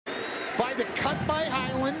by the cut by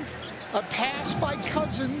Highland, a pass by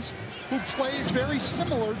Cousins, who plays very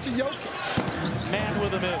similar to Jokic. Man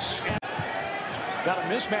with a miss. Got a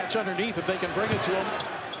mismatch underneath if they can bring it to him.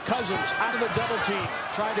 Cousins out of the double team,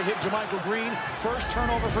 trying to hit JaMychal Green. First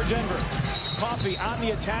turnover for Denver. Coffey on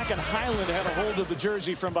the attack, and Highland had a hold of the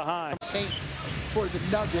jersey from behind. For the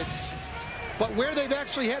Nuggets. But where they've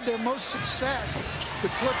actually had their most success, the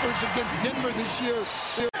Clippers against Denver this year,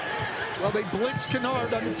 well, they blitz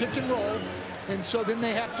Kennard on the pick and roll, and so then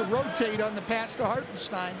they have to rotate on the pass to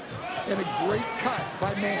Hartenstein, and a great cut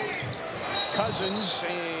by Mann. Cousins,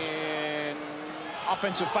 and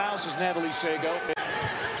offensive fouls as Natalie Sago.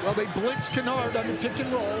 Well, they blitz Kennard on the pick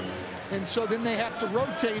and roll, and so then they have to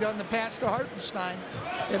rotate on the pass to Hartenstein,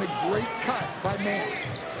 and a great cut by Mann.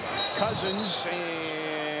 Cousins,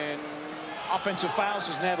 and offensive fouls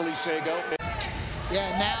as Natalie Sago. Yeah,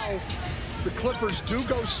 now the Clippers do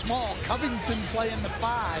go small. Covington playing the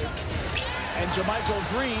 5. And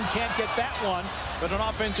JaMychal Green can't get that one, but an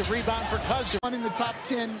offensive rebound for Cousins. In the top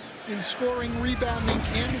 10 in scoring, rebounding,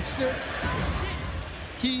 and assists.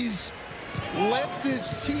 He's led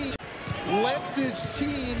this team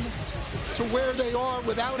to where they are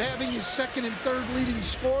without having his second and third leading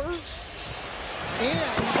scorers. And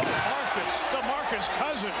DeMarcus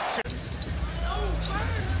Cousins.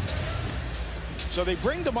 So they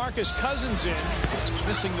bring DeMarcus Cousins in,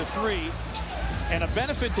 missing the 3. And a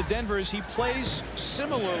benefit to Denver is he plays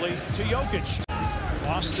similarly to Jokic.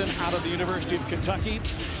 Boston out of the University of Kentucky.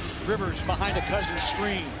 Rivers behind a Cousins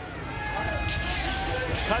screen.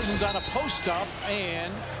 Cousins on a post-up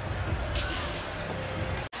and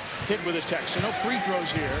hit with a tech. So no free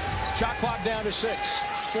throws here. Shot clock down to 6.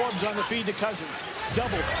 Forbes on the feed to Cousins.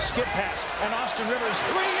 Double, skip pass, and Austin Rivers.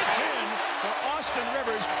 3, it's in for Austin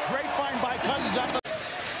Rivers. Great find by Cousins on the...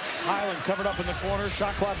 Highland covered up in the corner.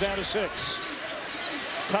 Shot clock down to 6.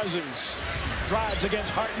 Cousins drives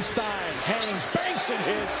against Hartenstein. Hangs, banks, and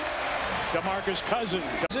hits. DeMarcus Cousins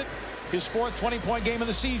does it. His 4th 20-point game of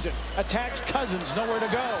the season. Attacks Cousins, nowhere to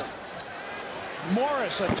go.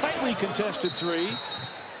 Morris, a tightly contested 3.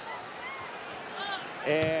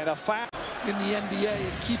 And a foul. In the NBA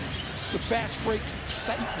and keep the fast break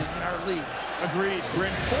excitement in our league. Agreed.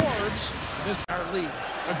 Bryn Forbes missed our league.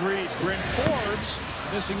 Agreed. Bryn Forbes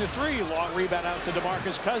missing the 3. Long rebound out to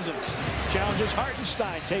DeMarcus Cousins. Challenges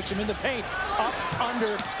Hartenstein. Takes him in the paint. Up,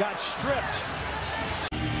 under, got stripped.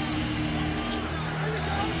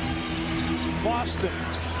 Boston.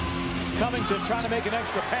 Covington trying to make an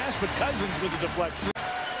extra pass, but Cousins with the deflection.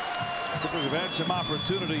 Clippers have had some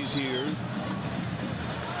opportunities here.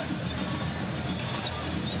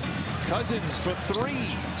 Cousins for 3.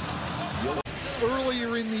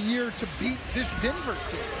 Earlier in the year to beat this Denver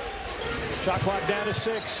team. Shot clock down to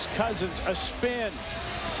 6. Cousins, a spin.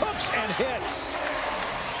 Hooks and hits.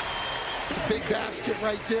 It's a big basket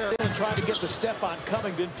right there. And trying to get the step on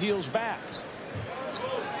Covington, peels back.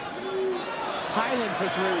 Highland for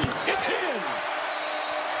 3. It's in!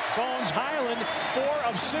 Bones Highland, 4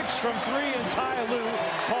 of 6 from 3, and Ty Lue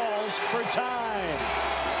calls for time.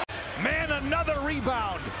 Man, another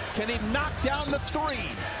rebound. Can he knock down the 3?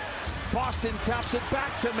 Boston taps it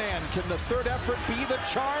back to Mann. Can the third effort be the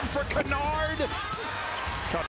charm for Kennard?